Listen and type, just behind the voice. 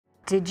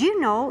Did you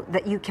know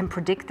that you can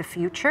predict the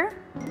future?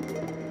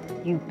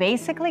 You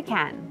basically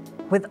can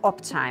with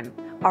Optime,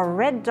 our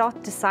red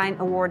dot design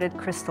awarded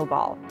crystal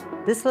ball.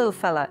 This little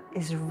fella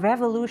is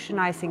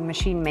revolutionizing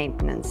machine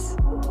maintenance.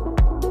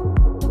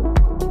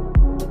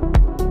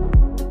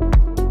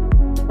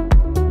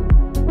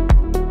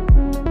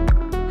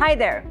 Hi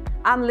there,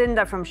 I'm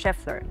Linda from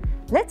Schaeffler.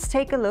 Let's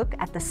take a look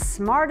at the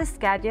smartest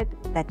gadget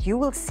that you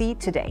will see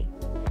today,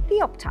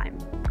 the Optime.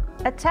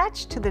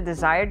 Attached to the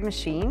desired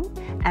machine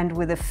and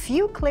with a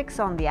few clicks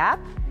on the app,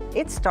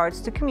 it starts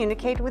to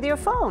communicate with your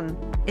phone.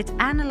 It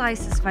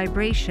analyzes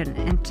vibration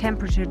and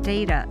temperature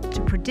data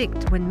to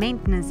predict when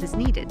maintenance is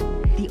needed.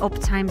 The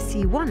Optime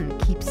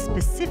C1 keeps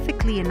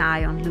specifically an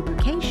eye on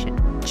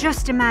lubrication.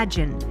 Just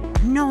imagine,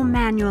 no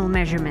manual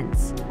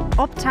measurements.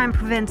 Optime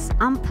prevents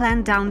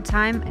unplanned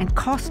downtime and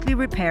costly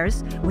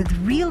repairs with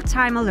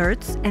real-time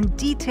alerts and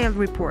detailed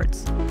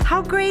reports.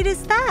 How great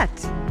is that?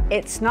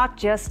 It's not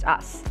just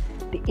us.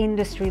 The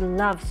industry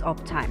loves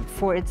Optime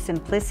for its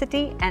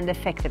simplicity and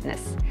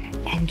effectiveness.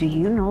 And do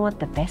you know what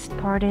the best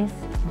part is?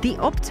 The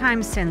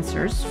Optime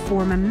sensors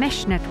form a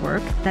mesh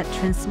network that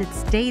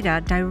transmits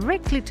data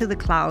directly to the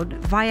cloud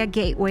via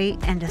gateway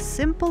and a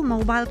simple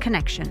mobile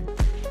connection.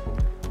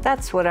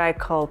 That's what I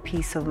call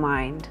peace of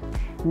mind,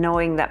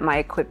 knowing that my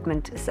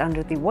equipment is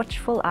under the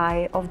watchful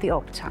eye of the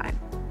Optime.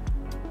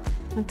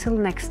 Until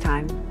next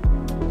time.